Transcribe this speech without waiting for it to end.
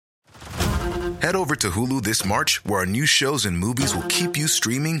Head over to Hulu this March, where our new shows and movies will keep you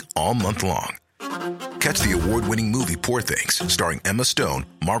streaming all month long. Catch the award-winning movie Poor Things, starring Emma Stone,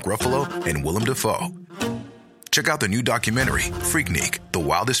 Mark Ruffalo, and Willem Dafoe. Check out the new documentary, Freaknik, The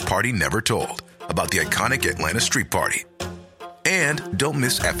Wildest Party Never Told, about the iconic Atlanta Street Party. And don't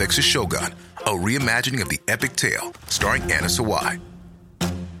miss FX's Shogun, a reimagining of the epic tale, starring Anna Sawai.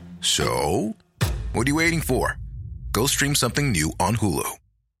 So, what are you waiting for? Go stream something new on Hulu.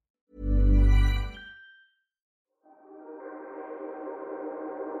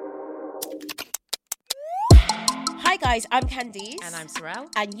 Hi guys, I'm Candice. And I'm Sorrel.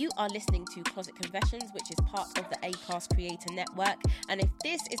 And you are listening to Closet Confessions, which is part of the Acast Creator Network. And if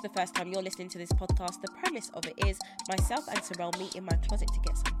this is the first time you're listening to this podcast, the premise of it is myself and Sorrel meet in my closet to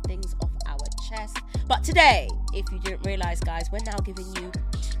get some things off our chest. But today, if you didn't realise, guys, we're now giving you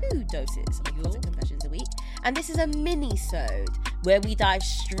 2 doses of Closet Confessions a week. And this is a mini-sode where we dive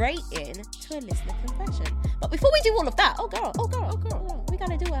straight in to a listener confession. But before we do all of that, oh girl, we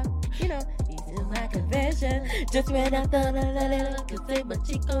gotta do this is my confession. Just when I thought I could say my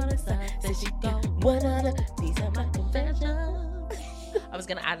cheek on the side, said she got one other. These are my confessions. I was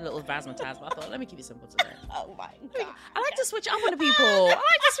going to add a little razzmatazz, but I thought, let me keep it simple today. Oh my God. I like to switch up on the people.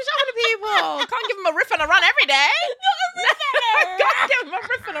 Can't give them a riff and a run every day. Can't give them a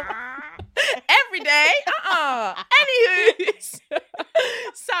riff and a run every day. Anywho.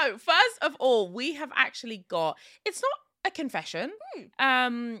 So, first of all, we have actually got, it's not a confession.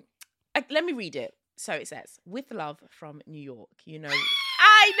 Let me read it. So it says, with love from New York. You know,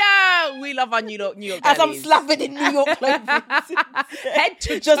 I know we love our New York As I'm daddies. slapping in New York clothing. Head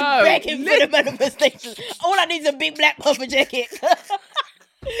to Just toe. begging for the manifestation. All I need is a big black puffer jacket. Are you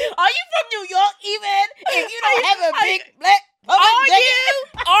from New York even? If you don't have a big black puffer jacket.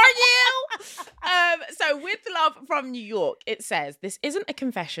 Are you? So with love from New York, it says, this isn't a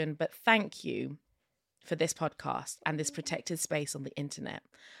confession, but thank you for this podcast and this protected space on the internet.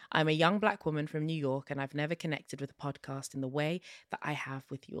 I'm a young black woman from New York, and I've never connected with a podcast in the way that I have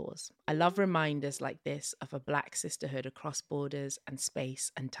with yours. I love reminders like this of a black sisterhood across borders and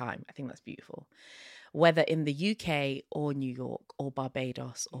space and time. I think that's beautiful. Whether in the UK or New York or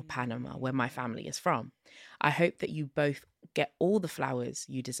Barbados or Panama, where my family is from. I hope that you both get all the flowers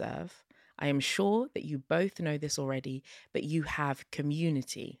you deserve. I am sure that you both know this already, but you have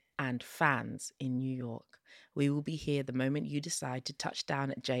community and fans in New York. We will be here the moment you decide to touch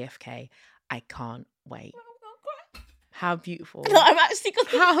down at JFK. I can't wait. How beautiful. No, I'm actually going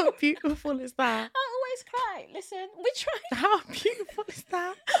How beautiful is that? I always cry. Listen, we try. How beautiful is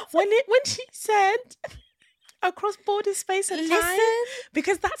that? When she said across border, space and time. Listen.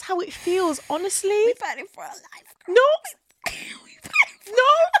 Because that's how it feels, honestly. We've had it for a life. No.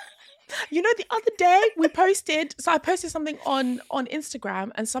 You know, the other day I posted something on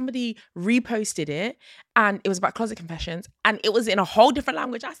Instagram and somebody reposted it and it was about closet confessions and it was in a whole different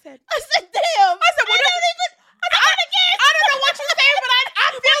language. I said, Damn. I said, I don't know what you're saying, but I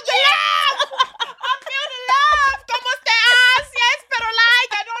feel the love. I feel the love. Como estás? Yes, pero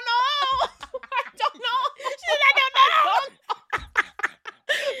like, I don't know.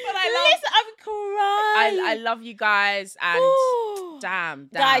 But I love. Listen, I'm crying. I love you guys and Ooh. damn.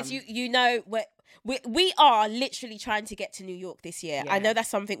 Guys, you know we are literally trying to get to New York this year. Yeah. I know that's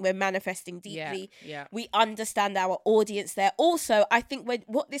something we're manifesting deeply. Yeah. We understand our audience there. Also, I think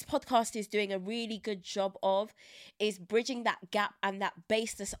what this podcast is doing a really good job of is bridging that gap and that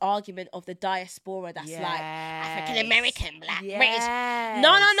baseless argument of the diaspora that's like African American, black, British.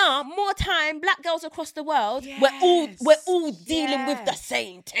 No. More time, black girls across the world. Yes. We're all dealing with the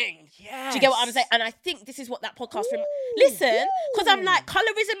same thing. Yes. Do you get what I'm saying? And I think this is what that podcast. Listen, because I'm like,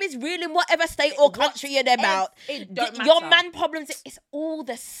 colorism is real in whatever state or country you're about. It don't Your matter. man problems, it's all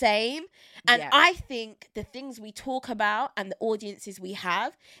the same. And Yeah. I think the things we talk about and the audiences we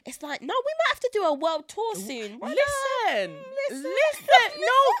have, it's like, no, we might have to do a world tour soon. Listen.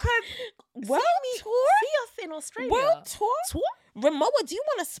 No, because World tour? See us in Australia. World tour? Ramoa, do you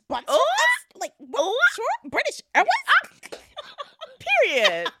want to sponsor us? Like, world tour? British Airways?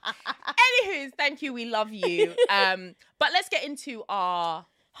 Period. Anywho, thank you. We love you. But let's get into our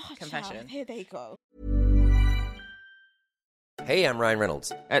confession. Child, here they go. Hey, I'm Ryan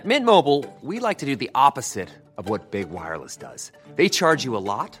Reynolds. At Mint Mobile, we like to do the opposite of what Big Wireless does. They charge you a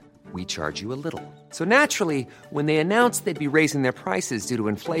lot, we charge you a little. So naturally, when they announced they'd be raising their prices due to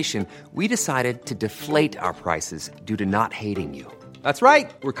inflation, we decided to deflate our prices due to not hating you. That's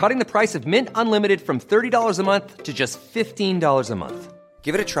right. We're cutting the price of Mint Unlimited from $30 a month to just $15 a month.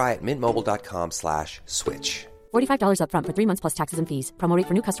 Give it a try at mintmobile.com/switch. $45 up front for 3 months plus taxes and fees. Promo rate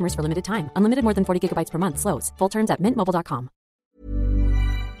for new customers for limited time. Unlimited more than 40 gigabytes per month slows. Full terms at mintmobile.com.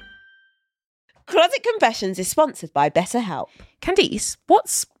 Closet Confessions is sponsored by BetterHelp. Candice,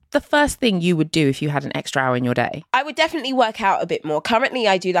 what's the first thing you would do if you had an extra hour in your day? I would definitely work out a bit more. Currently,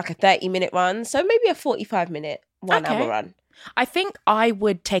 I do like a 30-minute run, so maybe a 45-minute, 1 hour run. I think I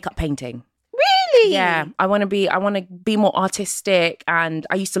would take up painting. Really? Yeah, I want to be more artistic, and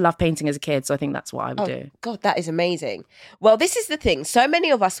I used to love painting as a kid, so I think that's what I would do. God, that is amazing. Well, this is the thing. So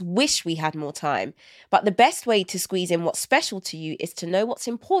many of us wish we had more time, but the best way to squeeze in what's special to you is to know what's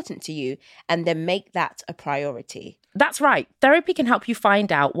important to you and then make that a priority. That's right. Therapy can help you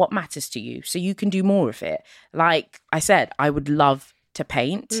find out what matters to you so you can do more of it. Like I said, I would love to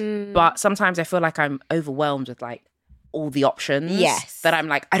paint, but sometimes I feel like I'm overwhelmed with like all the options. Yes. That I'm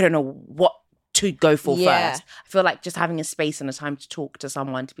like, I don't know what to go for first. I feel like just having a space and a time to talk to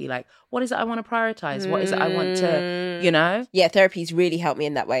someone to be like, what is it I want to prioritize? What is it I want to, you know? Yeah, therapy's really helped me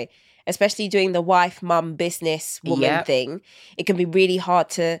in that way, especially doing the wife, mum, business woman thing. It can be really hard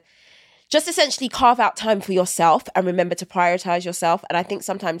to just essentially carve out time for yourself and remember to prioritize yourself. And I think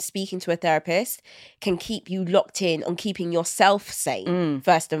sometimes speaking to a therapist can keep you locked in on keeping yourself sane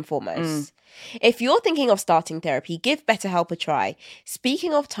first and foremost. If you're thinking of starting therapy, give BetterHelp a try.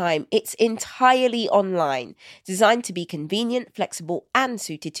 Speaking of time, it's entirely online, designed to be convenient, flexible, and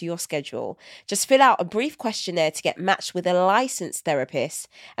suited to your schedule. Just fill out a brief questionnaire to get matched with a licensed therapist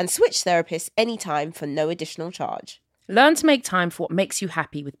and switch therapists anytime for no additional charge. Learn to make time for what makes you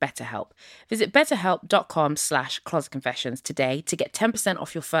happy with BetterHelp. Visit betterhelp.com/closetconfessions today to get 10%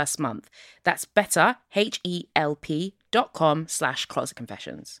 off your first month. That's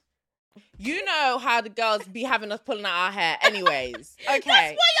betterhelp.com/closetconfessions. You know how the girls be having us pulling out our hair anyways. Okay. That's why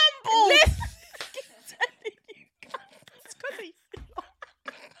I'm bald.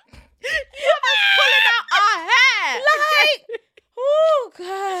 You're pulling out our hair. Like, oh,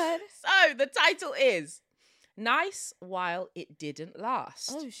 God. So the title is Nice While It Didn't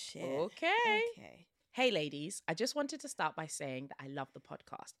Last. Oh, shit. Okay. Hey, ladies, I just wanted to start by saying that I love the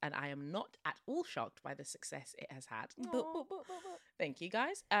podcast and I am not at all shocked by the success it has had. Thank you,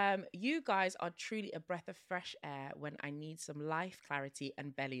 guys. You guys are truly a breath of fresh air when I need some life clarity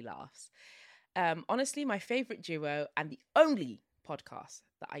and belly laughs. Honestly, my favorite duo and the only podcast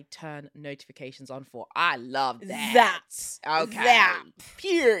that I turn notifications on for. I love that. Okay.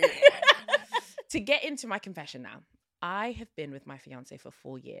 Period. To get into my confession now, I have been with my fiance for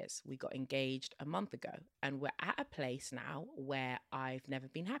 4 years. We got engaged a month ago and we're at a place now where I've never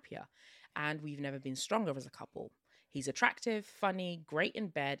been happier and we've never been stronger as a couple. He's attractive, funny, great in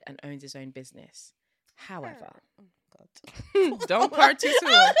bed and owns his own business. However, don't purr too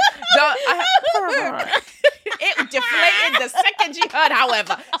soon. It deflated the second you heard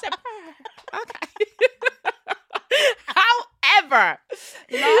however. Okay. However,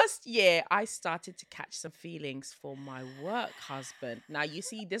 last year I started to catch some feelings for my work husband. Now, you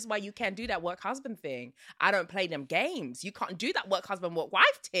see, this is why you can't do that work husband thing. I don't play them games. You can't do that work husband, work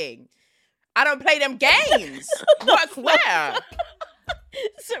wife thing. I don't play them games. Work where?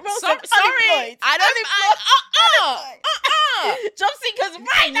 Sorry. I don't. Job seekers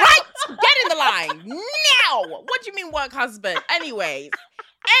right now. Right. Get in the line now. What do you mean work husband? Anyways.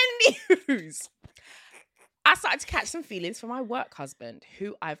 Anywho's. I started to catch some feelings for my work husband,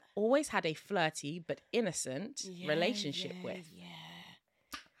 who I've always had a flirty but innocent relationship with.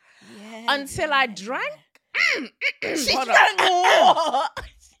 Until I drank.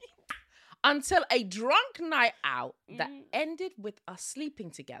 Until a drunk night out that ended with us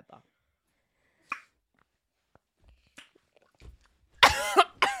sleeping together.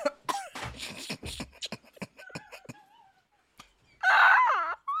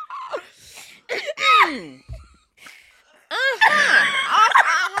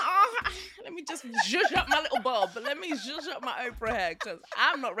 Let me just zhuzh up my little bulb, but let me zhuzh up my Oprah hair because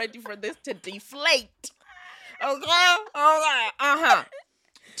I'm not ready for this to deflate. Okay?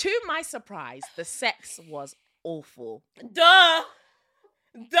 To my surprise, the sex was awful. Duh.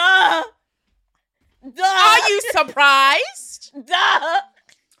 Are you surprised? Duh.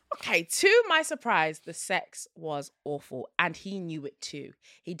 Okay, to my surprise, the sex was awful and he knew it too.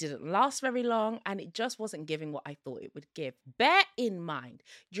 He didn't last very long and it just wasn't giving what I thought it would give. Bear in mind,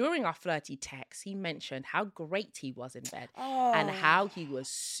 during our flirty text, he mentioned how great he was in bed and how he was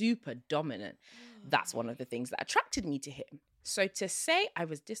super dominant. That's one of the things that attracted me to him. So to say I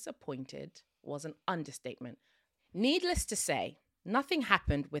was disappointed was an understatement. Needless to say, nothing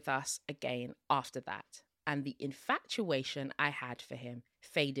happened with us again after that. And the infatuation I had for him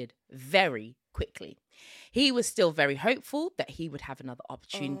faded very quickly. He was still very hopeful that he would have another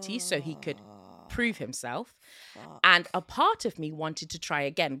opportunity so he could prove himself. And a part of me wanted to try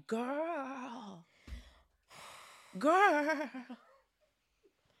again. Girl.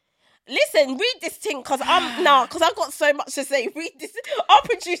 Listen, read this thing because I've got so much to say. Read this. Our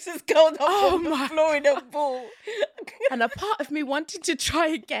producer's going on the floor in a ball. And a part of me wanted to try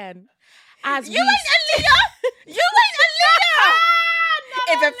again. You ain't Aaliyah! You ain't Aaliyah!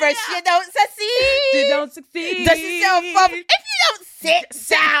 If at first you don't succeed. Dust yourself off. If you don't sit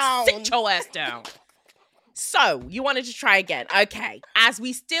down. Sit your ass down. So, you wanted to try again. Okay. As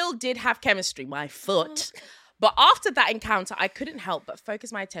we still did have chemistry, my foot. But after that encounter, I couldn't help but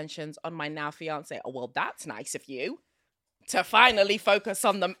focus my attentions on my now fiance. Oh, well, that's nice of you to finally focus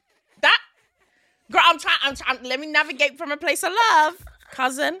on them. Girl, I'm trying. Let me navigate from a place of love,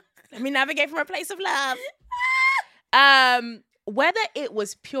 cousin. Let me navigate from a place of love. Whether it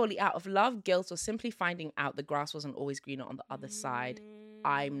was purely out of love, guilt, or simply finding out the grass wasn't always greener on the other side,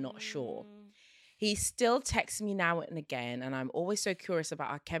 I'm not sure. He still texts me now and again, and I'm always so curious about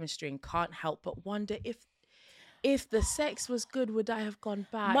our chemistry and can't help but wonder if the sex was good, would I have gone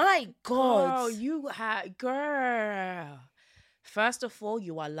back? My God. Girl. First of all,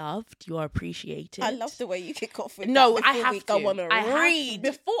 you are loved. You are appreciated. I love the way you kick off with no, that. I have we to. go on a read.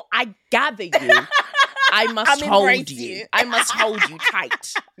 Before I gather you, I must hold you. I must hold you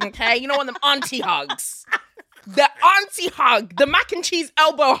tight. Okay? You know, one of them auntie hugs. The auntie hug. The mac and cheese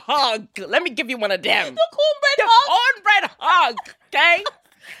elbow hug. Let me give you one of them. The cornbread hug. Okay?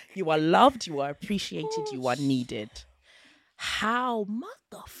 You are loved, you are appreciated, you are needed. How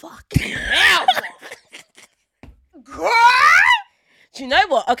motherfucking hell? Girl! Do you know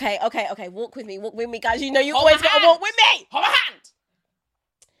what? Okay. Walk with me, guys. You know you always gotta walk with me. Hold my hand.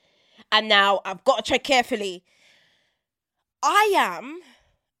 And now I've got to tread carefully. I am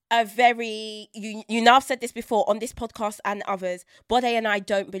a very, you know I've said this before on this podcast and others, Bode and I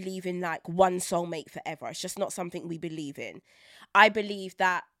don't believe in like one soulmate forever. It's just not something we believe in. I believe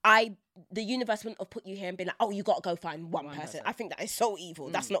that the universe wouldn't have put you here and been like, oh, you got to go find one person. I think that is so evil.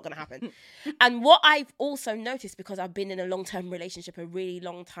 That's not going to happen. And what I've also noticed, because I've been in a long-term relationship a really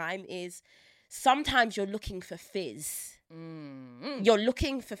long time, is sometimes you're looking for fizz. You're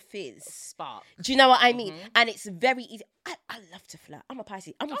looking for fizz. Spark. Do you know what I mean? And it's very easy. I love to flirt. I'm a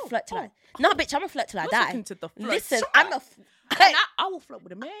Pisces. I'm a flirt till I... No, bitch, I'm a flirt till I die. To the flirt. Listen, I will flirt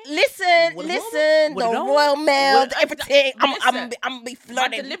with a man. Listen, the Royal Mail, everything. I'm be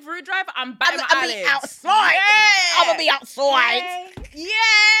flirting. My delivery driver, I'm batting my eyelids. Be outside. Yeah. I'm gonna be outside. Yeah.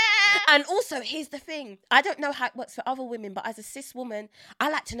 And also, here's the thing. I don't know how it works for other women, but as a cis woman, I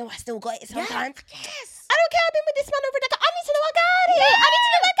like to know I still got it sometimes. Yes. I don't care. I've been with this man over a decade. I need to know I got it. I need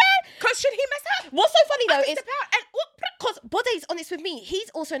to know I got it. Because should he mess up? What's so funny though is, because Bode's honest with me, he's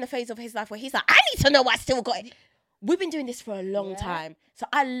also in a phase of his life where he's like, I need to know I still got it. We've been doing this for a long time. So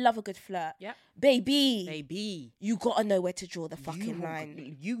I love a good flirt. Yeah. Baby. You gotta know where to draw the fucking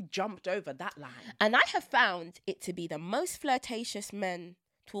line. You jumped over that line. And I have found it to be the most flirtatious men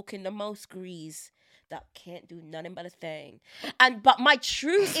talking the most grease that can't do nothing but a thing. But my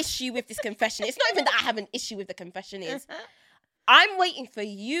true issue with this confession, it's not even that I have an issue with the confession, is I'm waiting for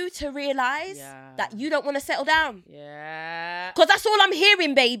you to realise that you don't want to settle down. Yeah. Because that's all I'm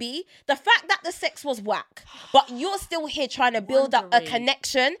hearing, baby. The fact that the sex was whack, but you're still here trying to build up a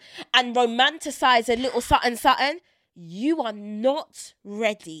connection and romanticize a little something. You are not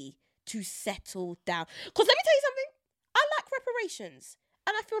ready to settle down. Because let me tell you something. I like reparations.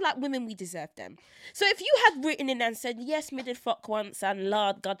 And I feel like women, we deserve them. So if you had written in and said, yes, me did fuck once and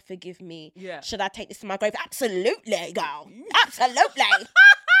Lord, God forgive me. Yeah. Should I take this to my grave? Absolutely, girl. Absolutely.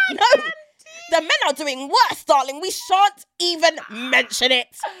 No. The men are doing worse, darling. We shan't even mention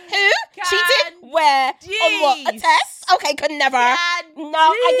it. Who? Cheated? Where? On what? A test? Okay, could never. No,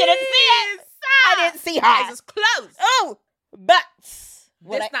 I didn't see it. I didn't see her. Eyes is closed. Oh, but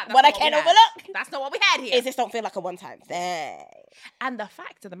what I can't overlook. That's not what we had here. Is this don't feel like a one-time thing. And the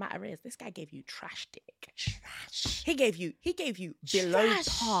fact of the matter is, this guy gave you trash dick. Trash. He gave you below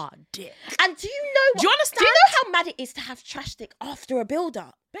par dick. And do you know what? Do you understand? Do you know how mad it is to have trash dick after a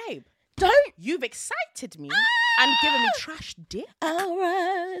build-up? Babe. Don't. You've excited me and given me trash dick. I'll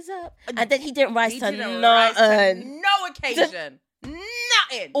rise up. And then he didn't rise to nothing. No occasion.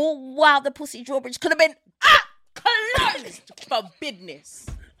 Nothing. Oh, wow, the pussy drawbridge could have been closed. Forbidness.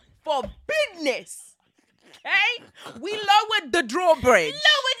 Okay? We lowered the drawbridge.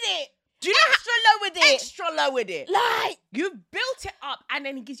 Lowered it. Do you know Extra lowered it. Like, you built it up and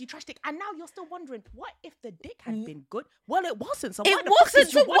then he gives you trash dick. And now you're still wondering, what if the dick had been good? Well, it wasn't. So why are you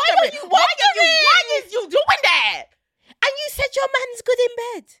wondering? Why is you doing that? And you said your man's good in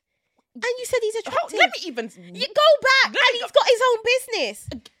bed. And you said he's attractive. Let me even... You go back. He's got his own business.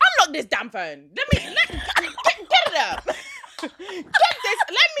 Unlock this damn phone. Get it up. Get this.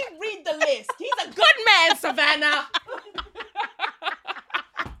 Let me read the list. He's a good man, Savannah.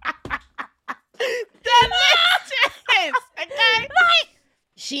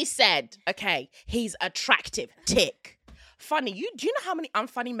 said, okay, he's attractive. Tick. Funny. Do you know how many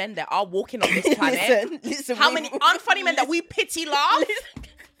unfunny men there are walking on this planet? Listen, how many unfunny men that we pity laugh?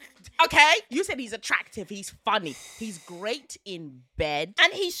 Okay? You said he's attractive. He's funny. He's great in bed.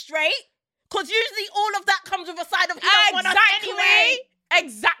 And he's straight. Because usually all of that comes with a side of he don't want us anyway.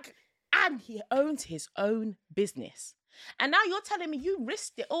 Exactly. And he owns his own business. And now you're telling me you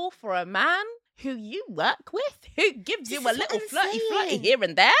risked it all for a man who you work with, who gives you a little flirty here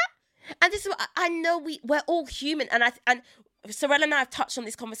and there? And this is what I know we're all human. And Sorella and I have touched on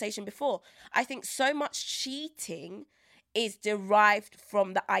this conversation before. I think so much cheating is derived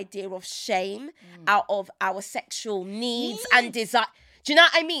from the idea of shame out of our sexual needs and desire. Do you know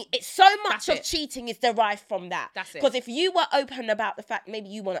what I mean? It's so much of cheating is derived from that. That's it. Because if you were open about the fact maybe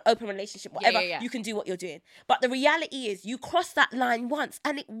you want an open relationship, whatever, you can do what you're doing. But the reality is you crossed that line once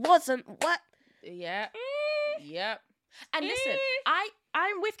and it wasn't what? Yeah. Yep. And listen,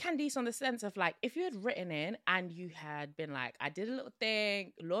 I'm with Candice on the sense of like, if you had written in and you had been like, I did a little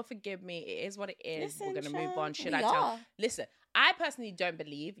thing, Lord forgive me, it is what it is, we're going to move on, should I tell? Listen, I personally don't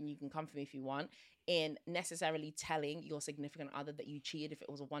believe, and you can come for me if you want, in necessarily telling your significant other that you cheated if it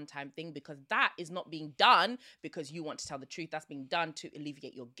was a one-time thing, because that is not being done because you want to tell the truth. That's being done to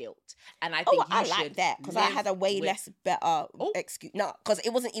alleviate your guilt. And I think I like that because I had a way less better excuse. No, because it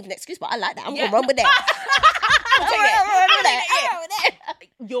wasn't even an excuse, but I like that. I'm going to run with that.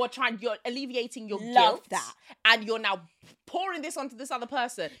 You're alleviating your guilt. That. And you're now pouring this onto this other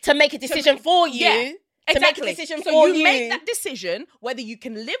person. To make a decision for you. Yeah. Exactly. To make a decision so for you make that decision, whether you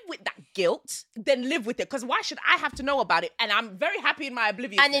can live with that guilt, then live with it. Because why should I have to know about it? And I'm very happy in my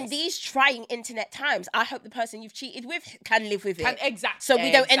obliviousness. And in these trying internet times, I hope the person you've cheated with can live with it. Exactly. So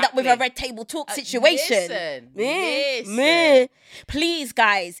we don't end up with a red table talk situation. Listen. Please,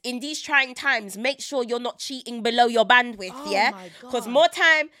 guys, in these trying times, make sure you're not cheating below your bandwidth, Because more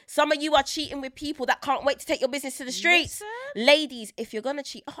time, some of you are cheating with people that can't wait to take your business to the streets. Ladies, if you're going to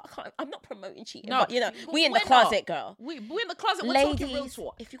cheat, I'm not promoting cheating, but you know, we in the closet, girl. We're in the closet. We're ladies, talking real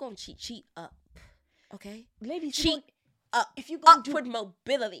talk. If you're going to cheat up. Okay? Ladies, cheat up. If you're going upward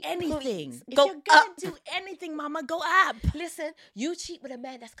mobility. Anything. Please, if go you're going up. to do anything, mama, go up. Listen, you cheat with a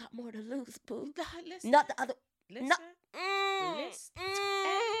man that's got more to lose, boo. Listen. Not the other. Listen. Not,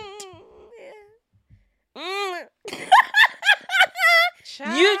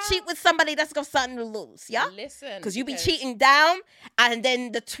 You cheat with somebody that's got something to lose, yeah? Listen. Because you be cheating down and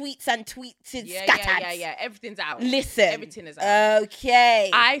then the tweets and scattered. Yeah. Everything's out. Listen. Everything is out. Okay.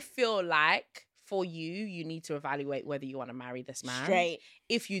 I feel like for you need to evaluate whether you want to marry this man. Straight.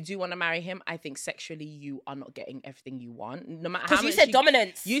 If you do want to marry him, I think sexually you are not getting everything you want. No matter how much. Because you said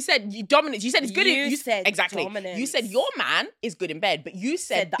dominance. You said dominance. You said it's good. You said exactly. Dominance. You said your man is good in bed, but you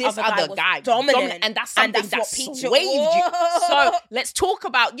said the this other guy dominant. And that's something that swayed you. So let's talk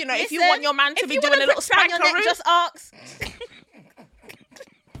about, if you want your man to be doing a little spankaroo. Just ask.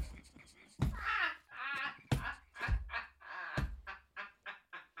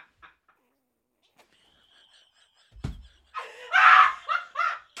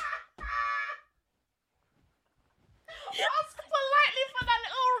 Ask politely for that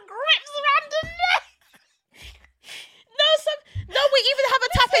little grips around the neck. No, we even have a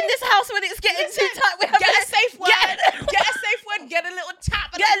tap in this house when it's getting too tight. We have get a safe word. Get a safe word. Get a little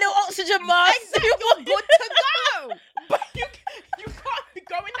tap. Get a little oxygen mask. Exactly. You're good to go. But you can't be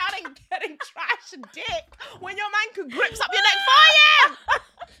going out and getting trash and dick when your man could grips up your neck for you.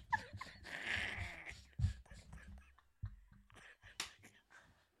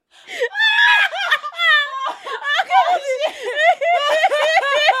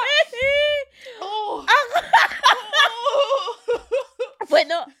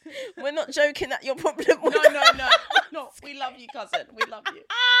 We're not joking at your problem. No. We love you, cousin. We love you.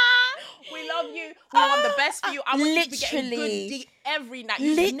 We love you. We want the best for you. I want you to be getting good D every night.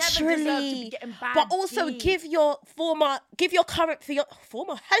 You never deserve to be getting bad. But also give your current for your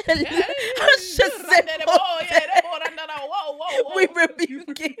former. We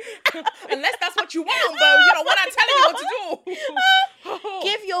rebuke it. Unless that's what you want, bro. We're not telling you what to do.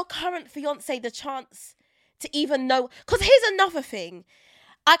 Give your current fiance the chance to even know. Because here's another thing.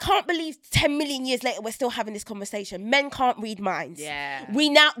 I can't believe 10 million years later we're still having this conversation. Men can't read minds. Yeah. We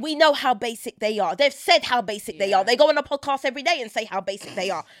know how basic they are. They've said how basic they are. They go on a podcast every day and say how basic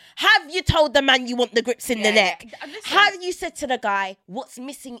they are. Have you told the man you want the grips in the neck? Have you said to the guy, what's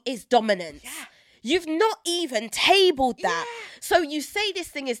missing is dominance? Yeah. You've not even tabled that. Yeah. So you say this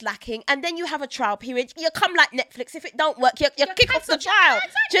thing is lacking and then you have a trial period. You come like Netflix. If it don't work, you kick off the trial.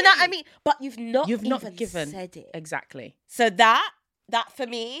 Exactly. Do you know what I mean? But you've not even said it. Exactly. So that that for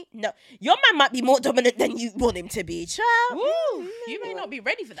me, no. Your man might be more dominant than you want him to be, child. Ooh, you may not be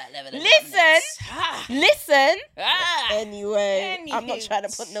ready for that level of Listen. Ah. Anyway, I'm not Anywho. trying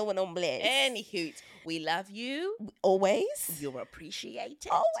to put no one on blast. Anywho, we love you. Always. You're appreciated.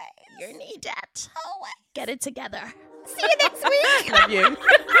 Always. You're needed. Always. Get it together. See you next week. Love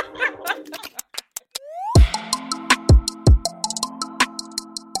you.